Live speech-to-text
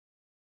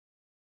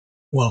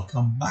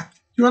Welcome back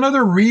to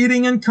another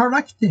reading and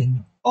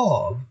correcting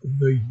of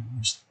The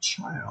Used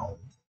Child.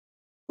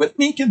 With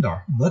me,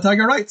 Kindar, the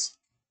Tiger Writes,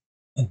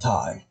 and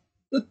Ty,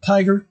 the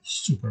Tiger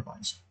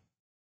Supervisor.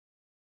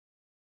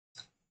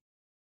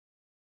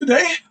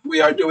 Today, we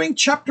are doing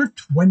Chapter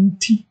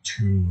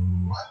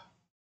 22.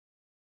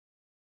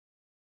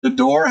 The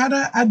door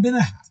had been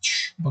a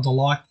hatch, but the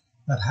lock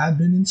that had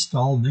been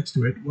installed next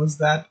to it was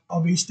that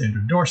of a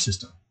standard door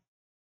system.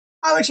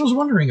 Alex was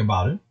wondering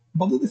about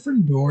the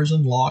different doors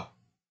and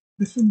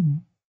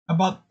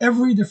about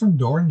every different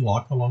door and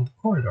lock along the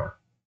corridor.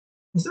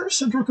 Was there a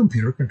central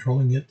computer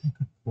controlling it?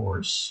 Of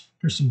course.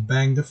 Tristan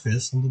banged a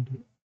fist on the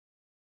door.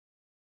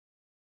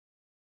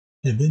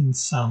 It didn't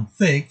sound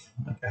thick,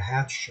 like a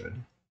hatch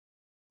should.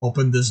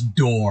 Open this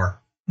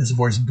door. His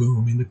voice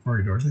boomed in the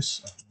corridor.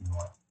 This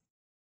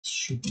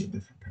should be a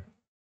different paragraph.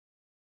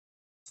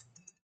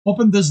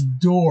 Open this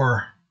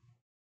door.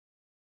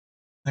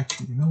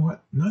 Actually, you know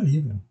what? Not a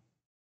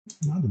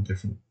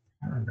different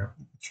paragraph.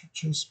 It should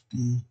just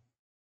be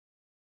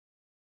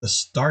the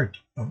start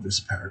of this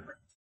paragraph.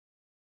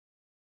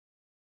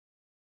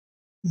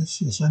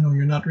 Yes, I know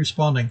you're not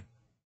responding.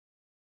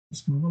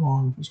 Just move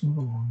along,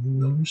 you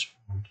will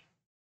respond.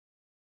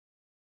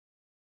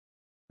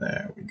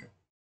 There we go.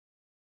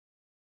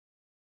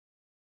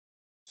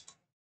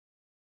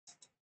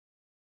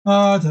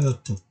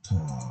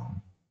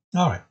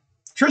 Alright.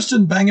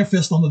 Tristan banged a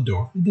fist on the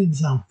door. It didn't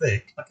sound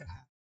thick, like a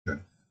hat.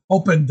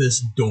 Open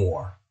this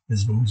door.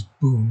 His voice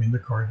boomed in the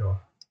corridor.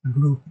 The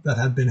group that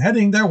had been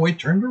heading their way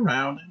turned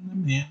around, and the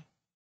man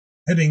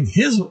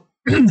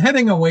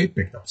heading away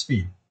picked up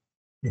speed.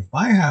 If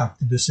I have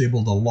to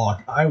disable the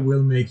lock, I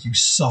will make you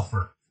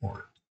suffer for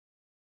it.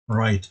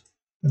 Right,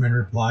 the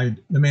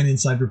man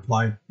inside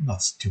replied,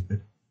 not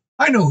stupid.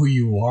 I know who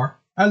you are.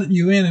 I let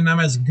you in and I'm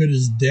as good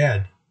as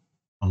dead.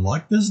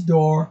 Unlock this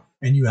door,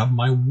 and you have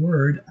my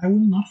word, I will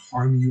not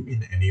harm you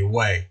in any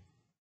way.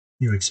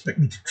 You expect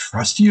me to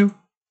trust you?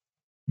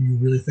 Do you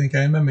really think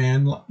I am a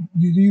man?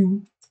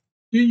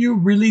 Do you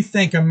really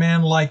think a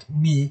man like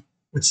me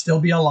would still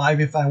be alive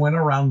if I went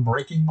around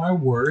breaking my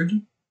word?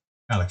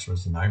 Alex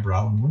raised an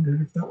eyebrow and wondered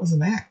if that was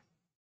an act.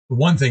 The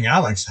one thing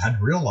Alex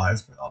had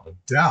realized without a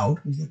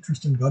doubt was that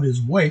Tristan got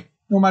his way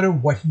no matter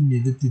what he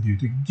needed to do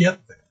to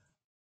get there.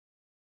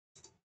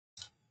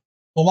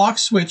 The lock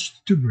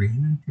switched to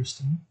green and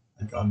Tristan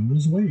had gotten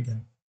his way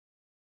again.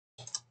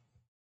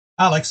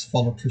 Alex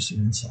followed Tristan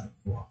inside.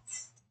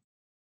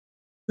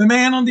 The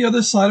man on the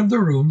other side of the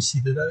room,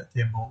 seated at a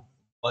table,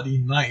 bloody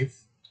knife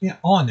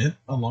on it,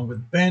 along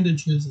with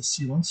bandages, a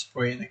sealant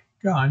spray, and a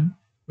gun,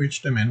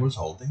 which the man was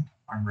holding,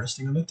 arm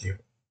resting on the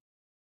table.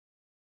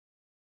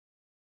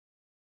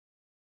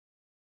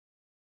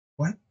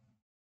 What?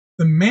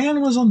 The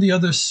man was on the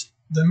other side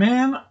of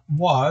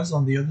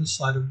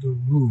the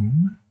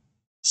room,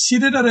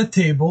 seated at a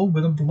table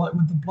with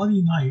the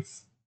bloody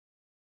knife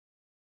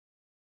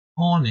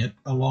on it,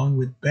 along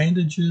with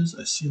bandages,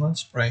 a sealant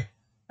spray,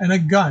 and a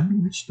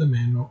gun, which the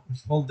man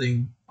was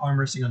holding, arm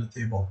resting on the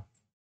table.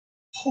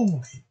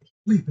 Holy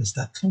bleep, is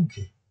that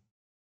clunky?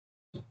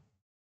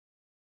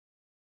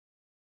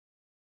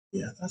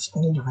 Yeah, that's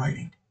old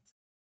writing.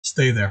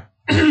 Stay there.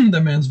 The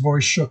man's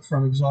voice shook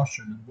from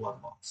exhaustion and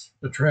blood loss.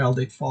 The trail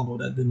they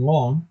followed had been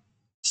long.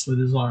 He slid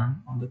his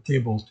arm on the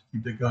table to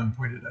keep the gun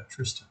pointed at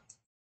Tristan.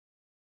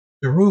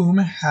 The room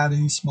had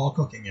a small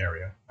cooking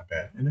area, a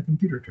bed, and a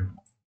computer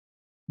terminal.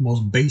 The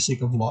most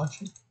basic of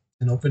logic.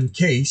 An open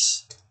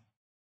case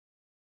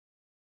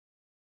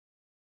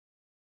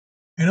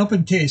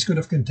could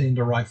have contained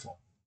a rifle.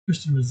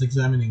 Tristan was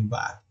examining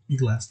that. He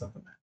glanced at the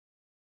man.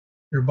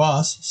 Your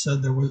boss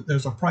said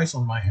there's a price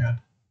on my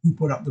head. Who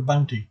put up the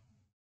bounty?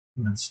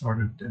 The man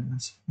snorted. You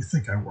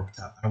think I work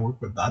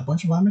with that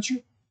bunch of amateurs?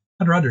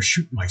 I'd rather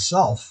shoot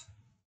myself.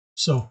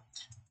 So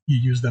you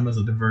used them as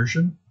a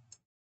diversion?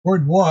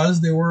 Word was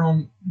they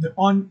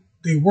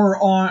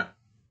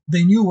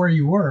knew where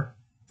you were.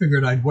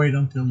 Figured I'd wait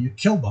until you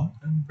killed them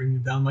and bring you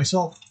down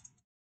myself.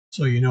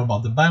 So you know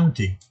about the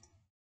bounty.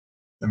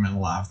 The man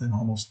laughed and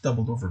almost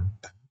doubled over.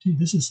 Bounty?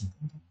 This isn't.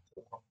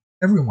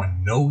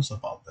 Everyone knows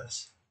about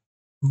this.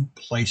 Who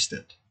placed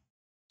it?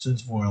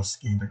 Since Voiles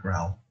gained a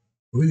growl.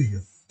 Who do you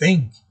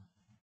think?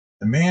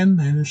 The man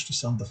managed to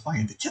sound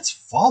defiant. The kid's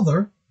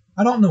father?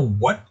 I don't know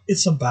what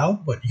it's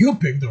about, but you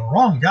picked the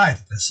wrong guy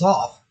to piss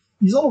off.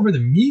 He's all over the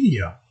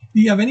media.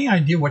 Do you have any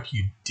idea what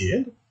you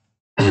did?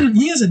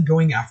 He isn't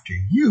going after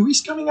you.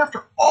 He's coming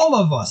after all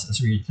of us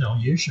as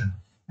retaliation.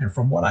 And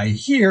from what I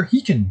hear,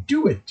 he can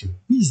do it too.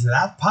 He's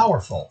that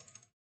powerful.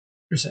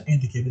 Tristan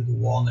indicated the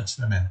wall next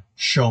to the man.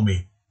 Show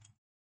me.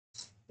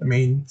 The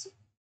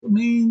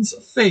man's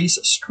face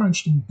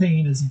scrunched in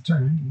pain as he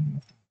turned,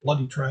 with the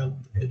bloody trail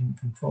of the hidden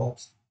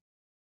controls.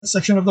 A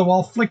section of the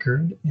wall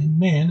flickered, and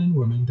man and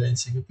woman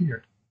dancing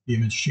appeared. The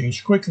image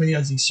changed quickly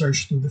as he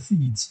searched through the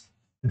feeds,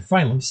 and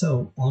finally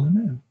settled on a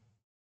man.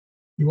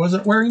 He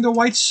wasn't wearing the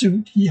white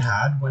suit he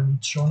had when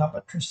he'd shown up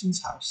at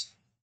Tristan's house.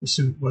 The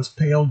suit was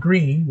pale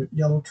green with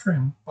yellow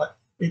trim, but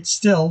it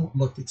still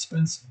looked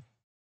expensive.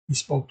 He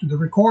spoke to the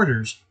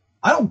recorders.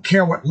 I don't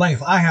care what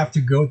length I have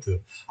to go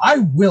to. I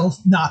will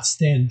not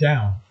stand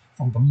down.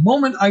 From the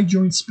moment I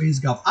joined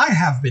SpaceGov, I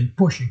have been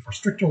pushing for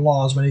stricter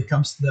laws when it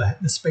comes to the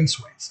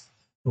spaceways.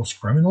 Those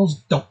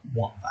criminals don't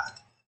want that.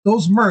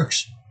 Those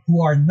mercs,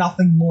 who are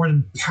nothing more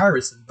than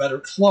pirates in better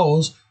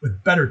clothes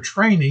with better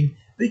training,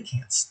 they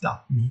can't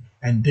stop me,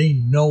 and they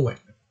know it.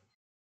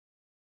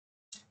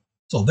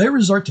 So they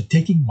resort to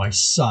taking my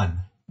son.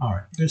 All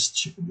right,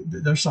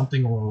 there's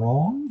something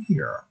wrong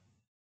here.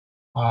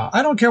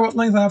 I don't care what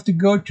length I have to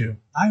go to.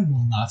 I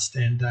will not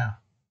stand down.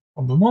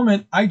 From the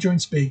moment I joined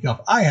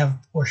SpaceGov, I have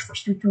pushed for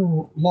stricter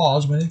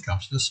laws when it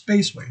comes to the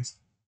spaceways.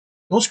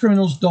 Those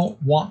criminals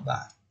don't want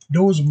that.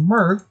 Those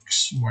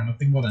mercs, who are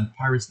nothing more than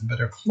pirates in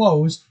better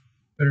clothes,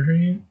 better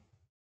training,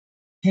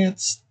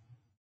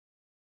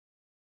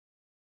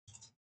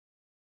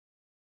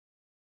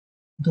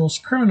 those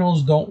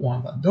criminals don't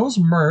want that. Those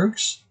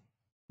mercs,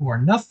 who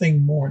are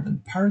nothing more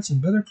than pirates in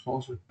better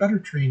clothes with better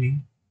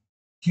training,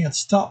 can't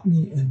stop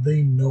me, and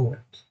they know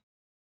it.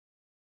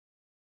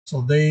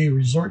 So they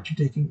resort to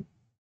taking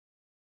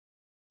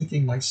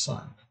my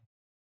son.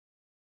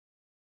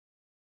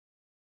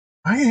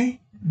 I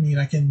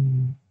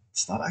mean,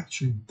 it's not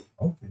actually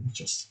broken, it's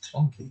just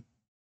clunky.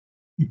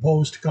 He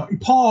paused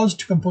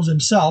to compose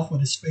himself, but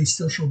his face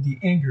still showed the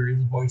anger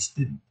his voice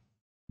didn't.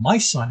 My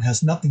son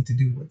has nothing to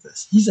do with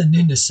this. He's an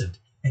innocent,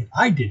 and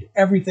I did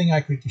everything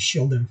I could to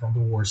shield him from the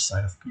worst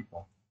side of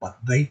people. But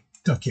they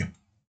took him.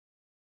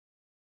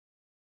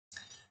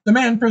 The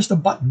man pressed a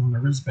button on the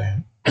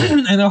wristband,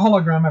 and a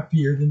hologram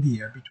appeared in the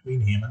air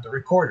between him and the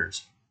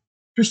recorders.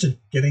 Tristan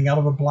getting out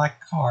of a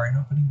black car and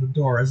opening the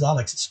door as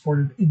Alex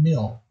escorted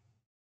Emil.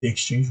 They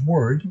exchanged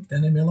word,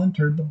 then Emil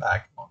entered the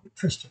back along with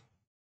Tristan.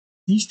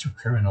 These two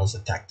criminals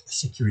attacked a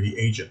security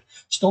agent,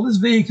 stole his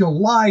vehicle,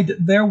 lied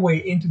their way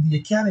into the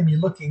academy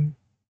looking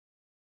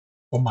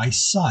for my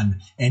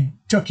son, and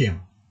took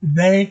him.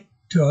 They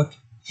took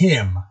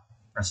him.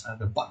 Press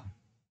another button.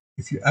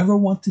 If you ever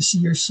want to see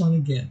your son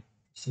again,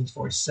 Tristan's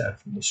voice said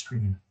from the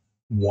screen,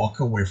 walk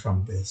away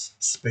from this.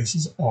 Space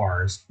is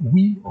ours.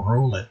 We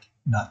rule it,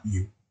 not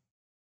you.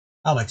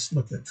 Alex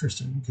looked at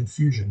Tristan in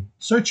confusion,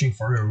 searching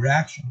for a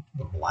reaction to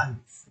the blind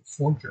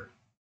forgery.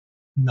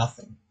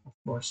 Nothing, of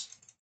course.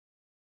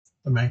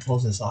 The man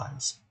closed his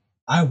eyes.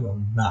 I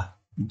will not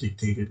be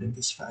dictated in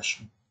this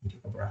fashion. He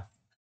took a breath.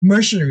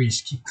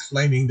 Mercenaries keep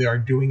claiming they are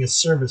doing a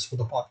service for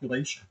the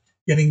population,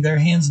 getting their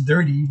hands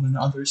dirty when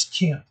others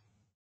can't.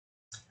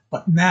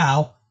 But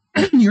now,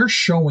 you're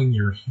showing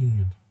your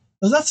hand.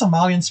 Does that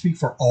Somalian speak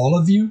for all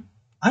of you?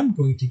 I'm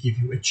going to give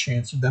you a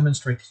chance to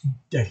demonstrate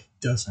that he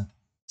doesn't.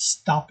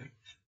 Stop it.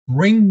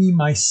 Bring me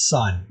my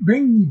son.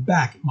 Bring me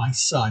back my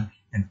son,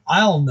 and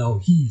I'll know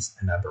he's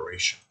an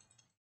aberration.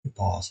 He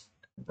paused,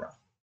 took a breath.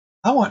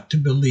 I want to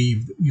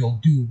believe that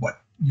you'll do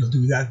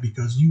that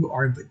because you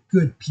are the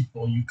good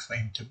people you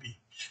claim to be.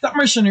 That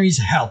mercenaries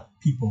help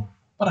people,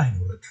 but I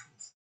know the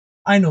truth.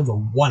 I know the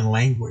one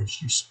language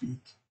you speak,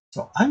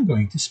 so I'm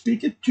going to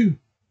speak it too.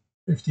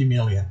 50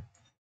 million.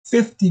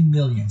 50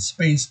 million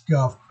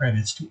SpaceGov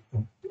credits to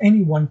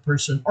any one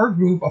person or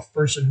group of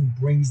person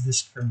who brings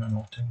this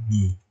criminal to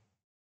me.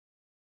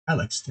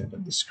 Alex stared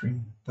at the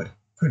screen, but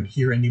couldn't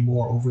hear any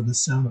more over the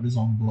sound of his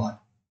own blood.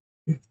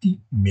 50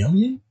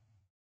 million?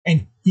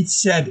 And he'd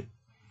said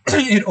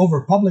it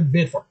over public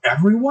bid for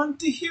everyone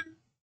to hear?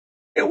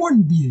 It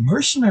wouldn't be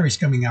mercenaries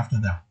coming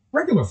after them.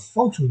 Regular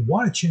folks would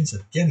want a chance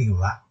at getting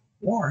that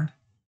reward.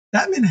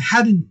 That man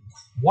hadn't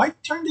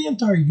quite turned the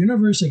entire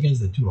universe against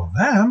the two of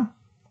them.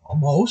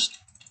 Almost.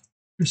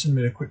 Tristan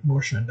made a quick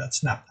motion that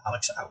snapped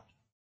Alex out.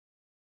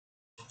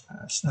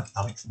 Snapped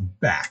Alex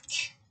back.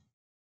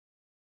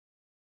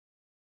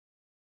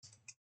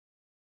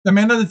 The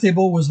man at the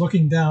table was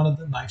looking down at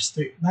the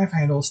knife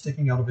handle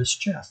sticking out of his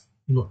chest.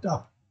 He looked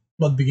up,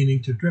 blood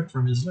beginning to drip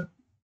from his lip.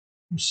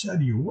 You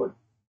said you would.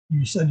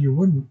 You said you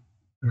wouldn't.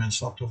 The man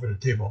slopped over the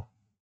table.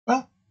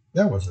 Well,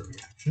 there was a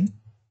reaction.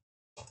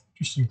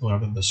 Tristan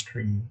glared at the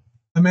screen.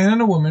 A man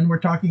and a woman were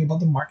talking about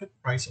the market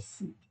price of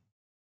food.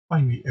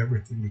 Find me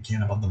everything you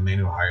can about the man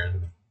who hired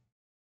me.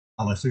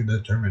 Alex looked at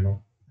the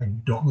terminal. I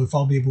don't know if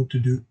I'll be able to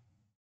do.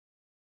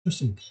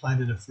 Tristan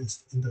planted a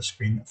fist in the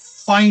screen.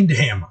 Find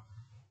him!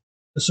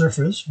 The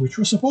surface, which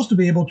was supposed to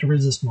be able to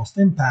resist most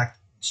impact,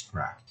 was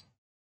cracked.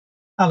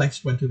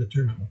 Alex went to the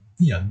terminal.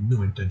 He had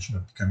no intention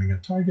of becoming a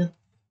target.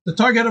 The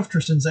target of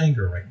Tristan's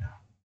anger right now.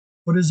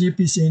 Put his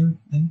earpiece in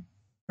and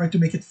tried to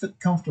make it fit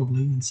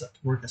comfortably and set to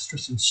work as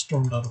Tristan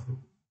stormed out of the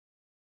room.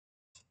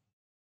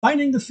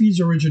 Finding the feed's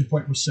origin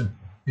point was simple.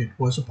 It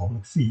was a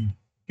public feed.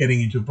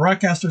 Getting into the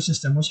broadcaster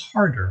system was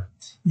harder.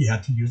 He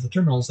had to use the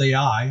terminal's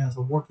AI as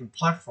a working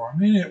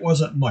platform, and it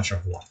wasn't much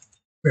of one.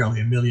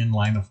 Barely a million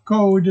line of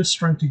code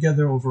strung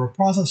together over a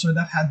processor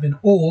that had been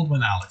old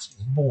when Alex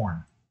was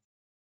born.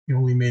 He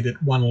only made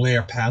it one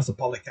layer past the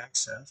public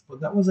access, but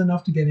that was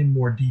enough to get him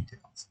more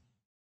details.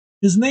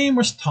 His name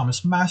was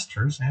Thomas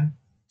Masters, and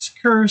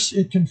scarce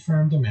it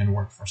confirmed the man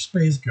worked for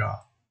SpaceGov.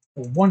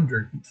 No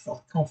wonder he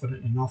felt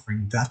confident in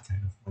offering that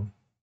kind of money.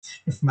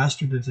 If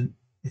Master didn't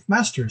If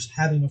Masters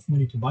had enough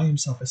money to buy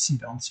himself a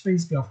seat on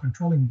SpaceGov's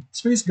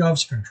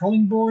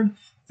controlling board,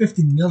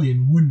 15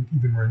 million wouldn't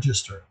even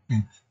register.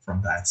 And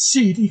from that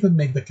seat, he could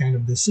make the kind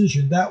of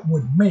decision that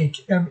would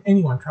make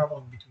anyone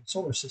traveling between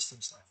solar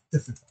systems life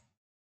difficult.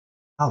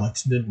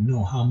 Alex didn't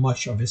know how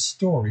much of his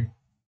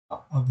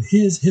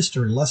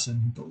history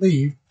lesson he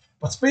believed,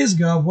 but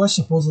SpaceGov was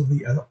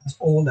supposedly as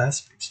old as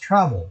space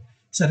travel,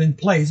 set in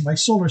place by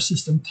solar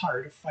systems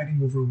tired of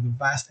fighting over the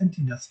vast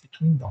emptiness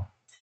between them.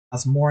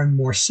 As more and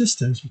more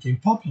systems became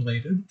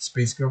populated,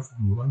 SpaceGov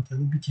grew until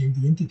it became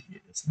the entity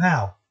it is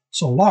now,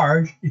 so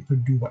large it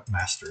could do what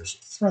Masters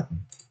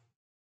threatened.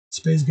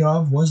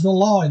 SpaceGov was the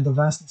law in the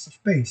vastness of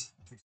space,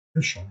 at least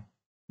officially.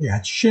 They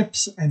had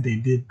ships, and they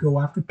did go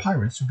after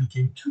pirates who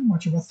became too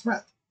much of a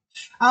threat.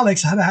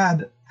 Alex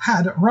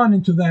had run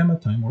into them a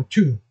time or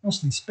two.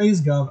 Mostly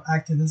SpaceGov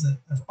acted as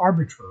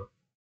arbiter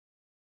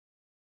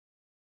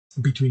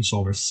between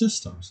solar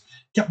systems,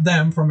 kept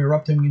them from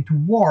erupting into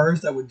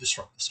wars that would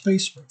disrupt the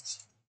space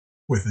race.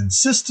 Within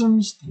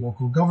systems, the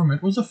local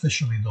government was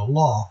officially the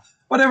law,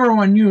 but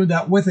everyone knew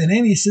that within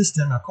any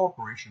system a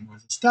corporation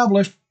was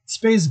established,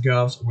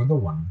 SpaceGovs were the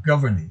one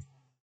governing.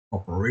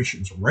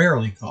 Corporations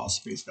rarely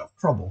caused SpaceGov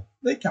trouble.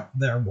 They kept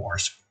their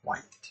wars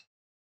quiet.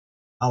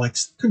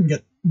 Alex couldn't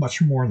get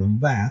much more than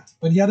that,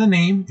 but he had a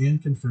name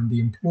and confirmed the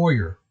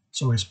employer,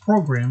 so his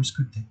programs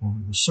could take over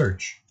the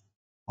search.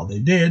 While they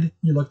did,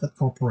 he looked at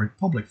corporate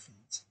public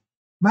feeds.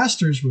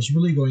 Masters was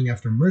really going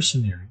after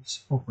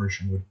mercenaries,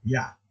 corporation would be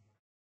at.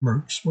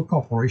 Mercs were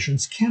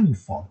corporations' cannon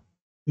fodder.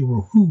 They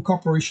were who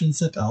corporations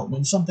set out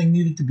when something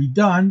needed to be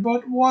done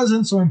but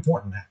wasn't so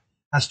important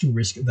as to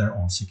risk their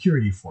own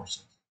security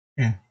forces.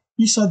 And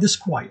he saw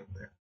disquiet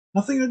there.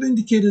 Nothing that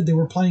indicated they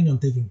were planning on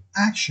taking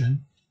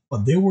action,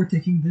 but they were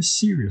taking this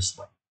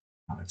seriously.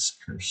 Alex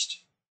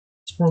cursed.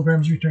 His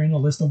programs returned a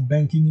list of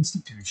banking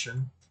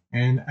institutions,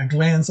 and a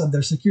glance at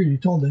their security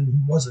told him he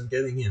wasn't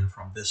getting in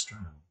from this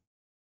terminal.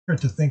 He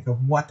tried to think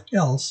of what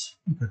else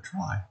he could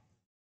try.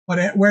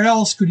 But where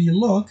else could he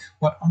look?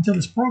 But until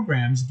his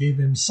programs gave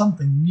him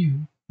something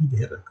new, he'd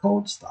hit a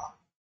code stop.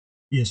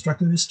 He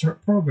instructed his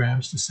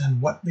programs to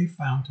send what they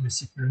found to his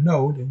secure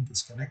node and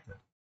disconnected.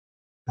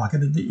 He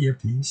pocketed the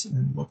earpiece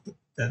and looked at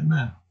the dead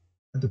man,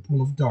 at the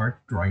pool of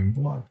dark, drying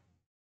blood.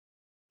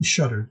 He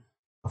shuddered,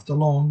 left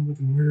alone with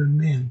a murdered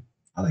man.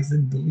 Alex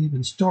didn't believe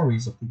in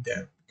stories of the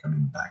dead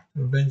coming back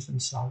to avenge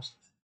themselves,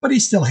 but he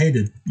still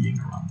hated being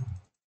around them.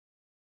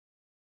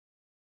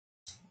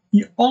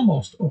 He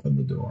almost opened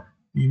the door.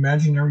 The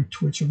imaginary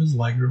twitch of his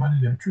leg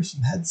reminded him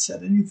Tristan had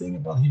said anything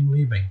about him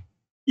leaving.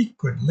 He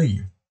could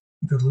leave.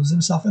 He could lose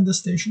himself in the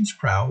station's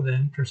crowd,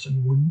 and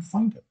Tristan wouldn't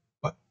find him.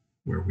 But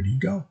where would he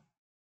go?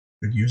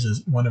 He could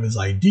use one of his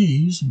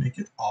IDs, make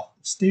it off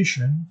the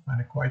station,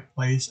 find a quiet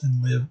place,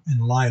 and live and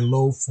lie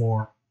low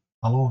for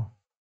how long?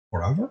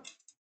 Forever?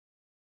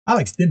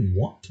 Alex didn't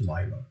want to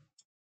lie low.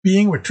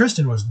 Being with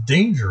Tristan was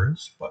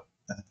dangerous, but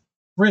that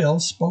thrill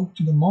spoke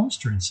to the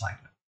monster inside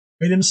him,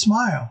 made him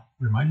smile,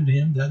 reminded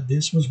him that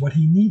this was what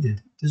he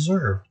needed,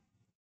 deserved.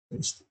 He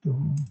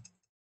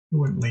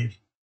wouldn't leave.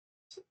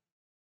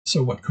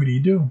 So what could he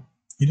do?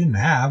 He didn't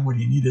have what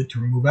he needed to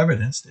remove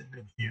evidence that had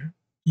been here.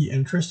 He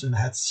and Tristan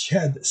had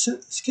shed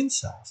skin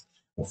cells,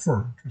 or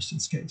fur in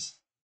Tristan's case.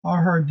 How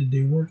hard did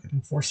they work at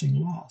enforcing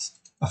laws?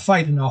 A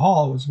fight in a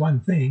hall was one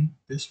thing,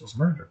 this was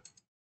murder.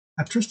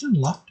 Had Tristan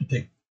left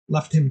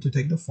him to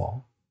take the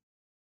fall,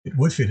 it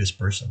would fit his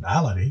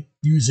personality,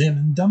 use him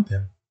and dump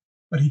him.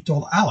 But he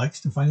told Alex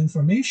to find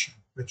information,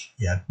 which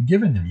he hadn't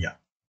given him yet.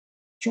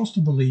 He chose to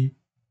believe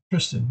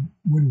Tristan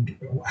wouldn't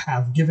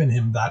have given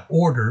him that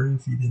order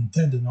if he didn't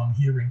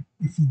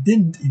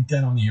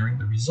intend on hearing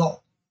the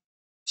result.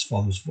 His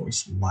father's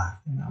voice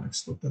laughed, and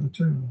Alex looked at the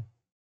terminal.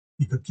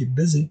 He could keep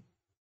busy.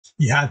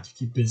 He had to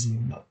keep busy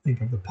and not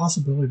think of the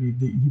possibility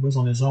that he was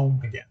on his own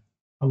again,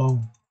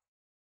 alone.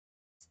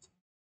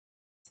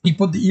 He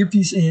put the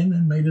earpiece in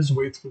and made his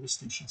way through the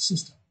station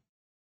system.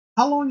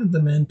 How long had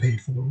the man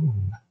paid for the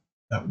room?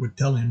 That would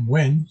tell him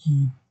when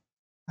he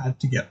had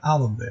to get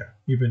out of there,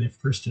 even if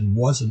Tristan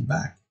wasn't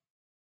back.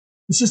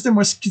 The system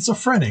was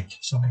schizophrenic,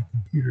 so many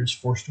computers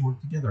forced to work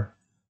together,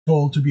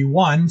 told to be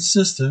one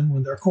system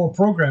when their core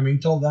programming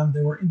told them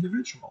they were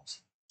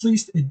individuals. At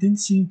least it didn't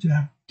seem to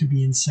have to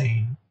be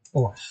insane,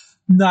 or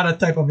not a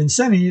type of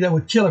insanity that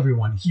would kill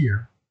everyone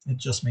here. It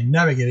just made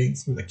navigating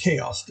through the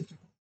chaos difficult.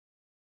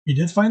 He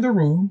did find the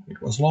room.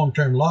 It was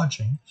long-term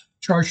lodging,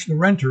 charged the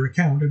renter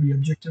account every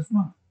objective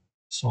month.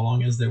 So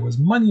long as there was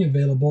money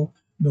available,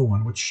 no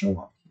one would show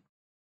up.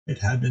 It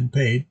had been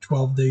paid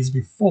 12 days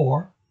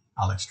before.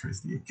 Alex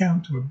traced the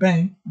account to a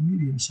bank, a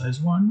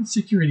medium-sized one, with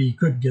security he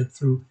could get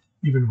through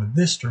even with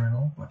this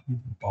terminal, but he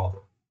didn't bother.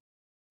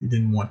 He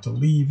didn't want to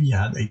leave. He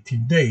had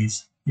 18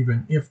 days,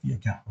 even if the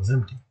account was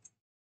empty.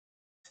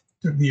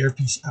 He took the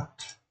earpiece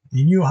out.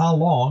 He knew how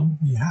long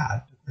he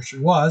had. The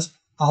question was,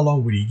 how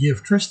long would he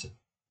give Tristan?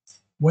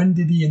 When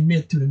did he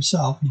admit to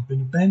himself he'd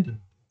been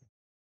abandoned?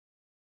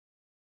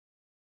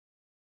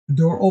 The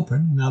door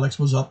opened, and Alex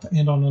was up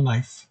and on a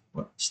knife,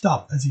 but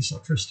stopped as he saw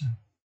Tristan.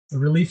 The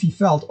relief he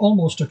felt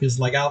almost took his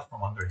leg out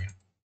from under him.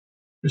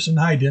 Tristan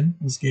eyed him,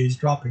 his gaze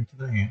dropping to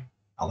the hand.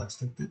 Alex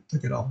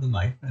took it off the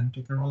knife and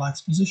took a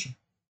relaxed position.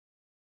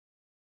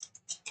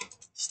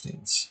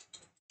 Stance.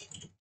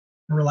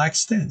 A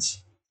relaxed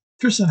stance.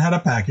 Tristan had a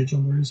package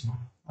under his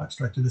arm. Alex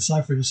tried to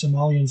decipher the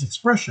Somalian's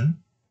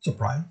expression: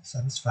 surprise,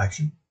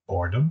 satisfaction,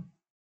 boredom.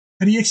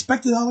 Had he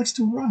expected Alex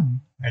to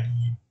run? Had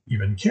he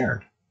even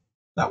cared?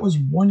 That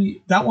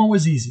one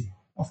was easy.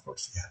 Of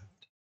course he hadn't.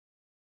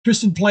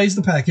 Tristan placed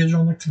the package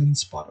on the clean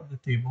spot of the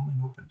table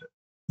and opened it.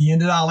 He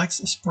handed Alex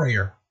a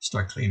sprayer.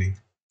 Start cleaning.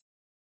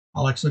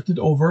 Alex looked it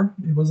over.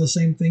 It was the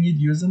same thing he'd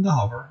used in the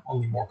hover,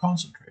 only more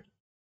concentrated.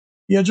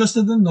 He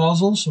adjusted the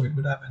nozzle so it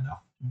would have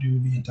enough to do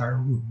the entire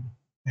room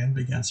and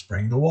began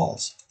spraying the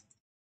walls.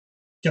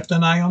 Kept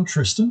an eye on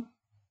Tristan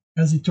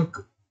as he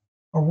took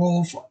a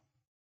roll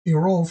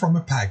from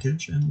a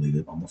package and laid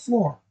it on the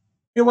floor.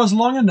 It was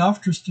long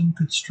enough Tristan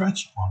could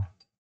stretch on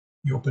it.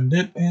 He opened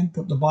it and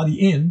put the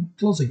body in,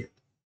 closing it.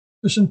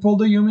 Tristan pulled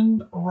the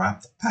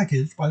human-wrapped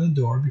package by the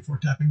door before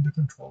tapping the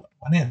control at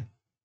one end.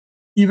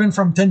 Even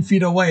from 10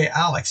 feet away,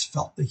 Alex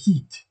felt the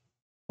heat.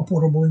 A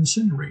portable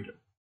incinerator.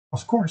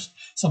 Of course,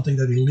 something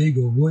that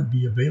illegal would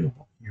be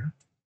available here.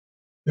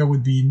 There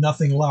would be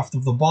nothing left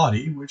of the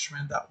body, which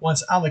meant that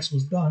once Alex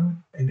was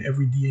done and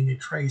every DNA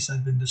trace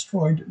had been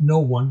destroyed, no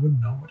one would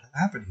know what had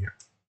happened here.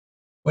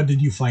 What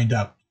did you find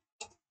out?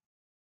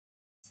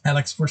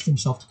 Alex forced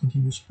himself to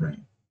continue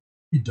spraying.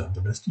 He'd done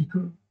the best he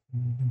could,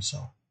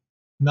 himself.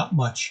 Not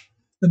much.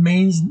 The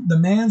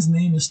man's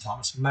name is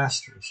Thomas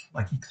Masters.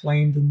 Like he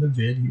claimed in the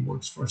vid, he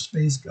works for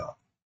SpaceGov.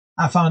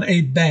 I found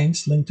 8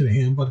 banks linked to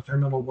him, but the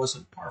terminal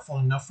wasn't powerful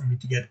enough for me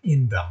to get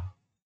in them.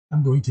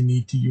 I'm going to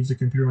need to use the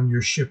computer on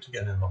your ship to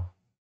get in them.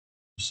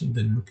 Tristan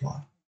didn't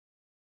reply.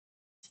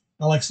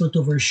 Alex looked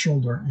over his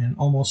shoulder and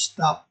almost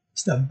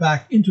stepped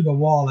back into the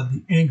wall at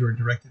the anger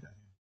directed at him.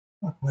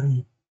 What,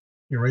 buddy?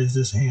 He raised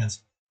his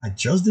hands. I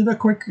just did a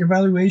quick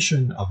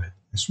evaluation of it.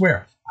 I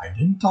swear, I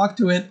didn't talk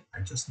to it.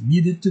 I just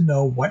needed to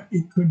know what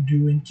it could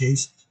do in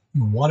case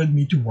you wanted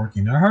me to work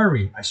in a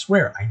hurry. I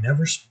swear, I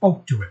never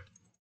spoke to it.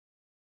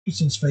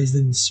 Tristan's face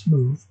didn't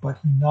smooth, but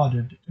he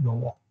nodded to the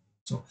wall.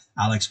 So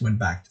Alex went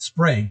back to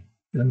spraying,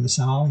 feeling the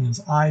Somalian's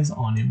eyes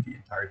on him the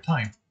entire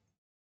time.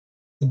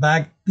 The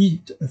bag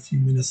beeped a few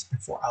minutes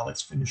before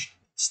Alex finished,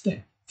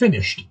 standing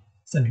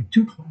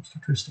too close to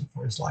Tristan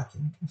for his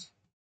liking.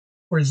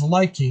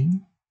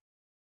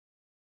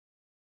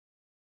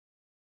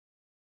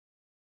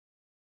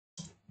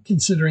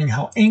 Considering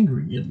how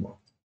angry it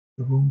looked.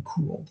 The room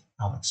cooled.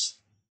 Alex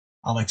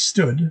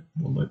stood.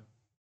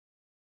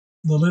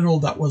 The little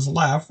that was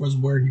left was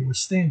where he was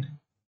standing.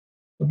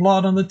 The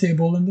blood on the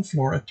table and the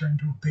floor had turned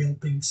to a pale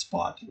pink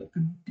spot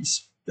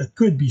that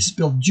could be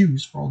spilled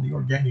juice for all the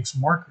organics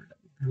marker that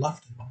would be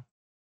left in them.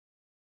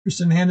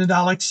 Tristan handed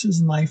Alex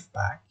his knife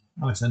back.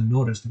 Alex had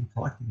noticed him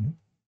collecting it.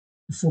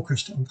 He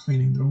focused on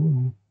cleaning the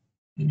room,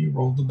 and he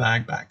rolled the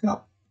bag back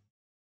up.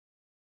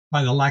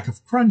 By the lack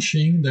of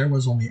crunching, there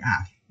was only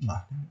ash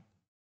left in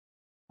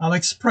it.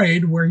 Alex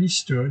sprayed where he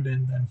stood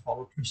and then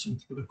followed Tristan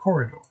through the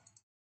corridor.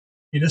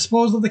 He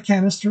disposed of the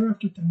canister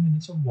after 10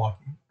 minutes of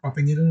walking,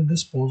 dropping it in a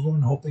disposal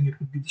and hoping it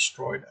would be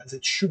destroyed as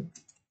it should.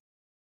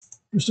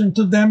 Tristan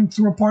took them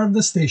through a part of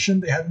the station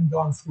they hadn't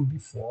gone through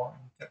before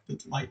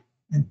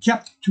and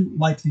kept to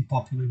lightly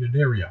populated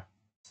area.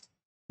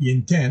 The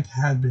intent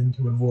had been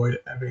to avoid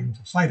having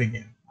to fight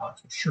again.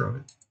 Alex was sure of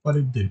it, but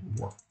it didn't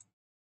work.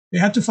 They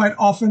had to fight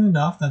often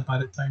enough that by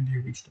the time they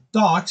reached the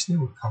docks, they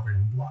were covered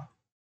in blood.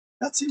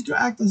 That seemed to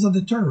act as the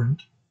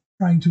deterrent,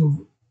 trying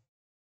to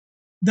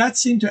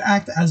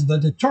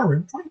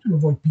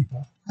avoid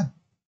people.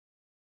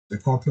 The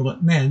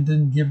corpulent men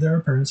didn't give their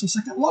appearance a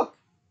second look.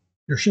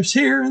 Your ship's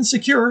here and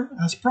secure,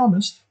 as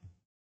promised.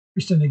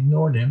 Tristan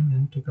ignored him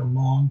and took a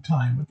long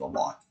time with the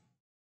lock.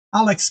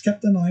 Alex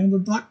kept an eye on the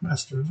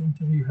dockmasters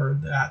until he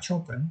heard the hatch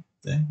open.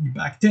 Then he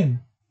backed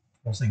in,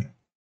 closing it.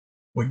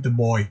 Wake the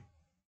boy,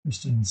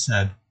 Tristan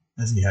said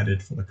as he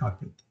headed for the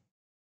cockpit.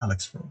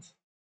 Alex froze.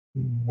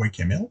 Wake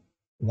him up?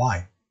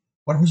 Why?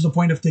 What was the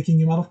point of taking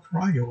him out of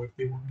cryo if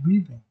they were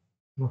leaving?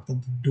 He looked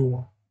at the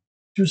door.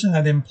 Tristan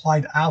had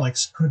implied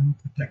Alex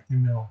couldn't protect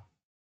him ill.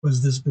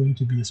 Was this going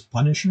to be his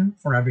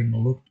punishment for having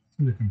looked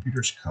through the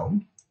computer's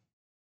code?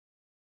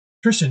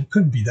 Tristan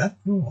couldn't be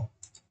that cruel,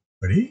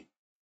 could he?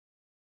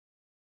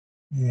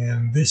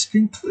 And this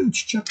concludes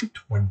chapter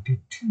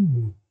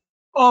 22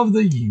 of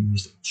The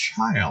Used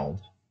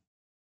Child.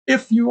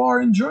 If you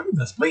are enjoying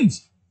this,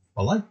 please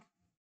like.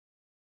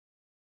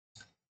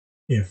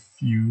 If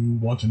you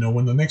want to know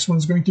when the next one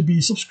is going to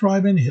be,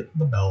 subscribe and hit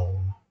the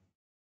bell.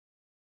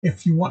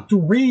 If you want to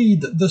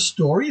read the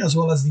story as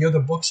well as the other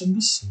books in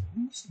the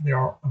series, they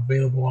are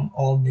available on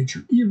all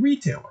major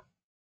e-retailers.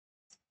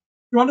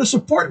 If you want to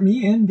support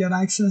me and get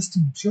access to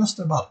just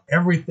about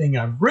everything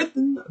I've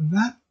written,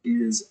 that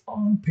is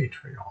on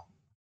Patreon.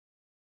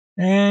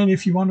 And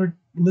if you want to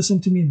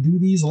listen to me do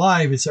these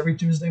live, it's every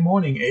Tuesday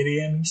morning, 8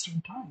 a.m.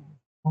 Eastern Time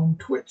on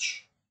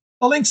Twitch.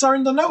 The links are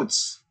in the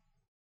notes.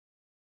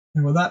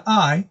 And with that,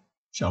 I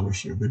shall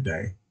wish you a good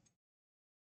day.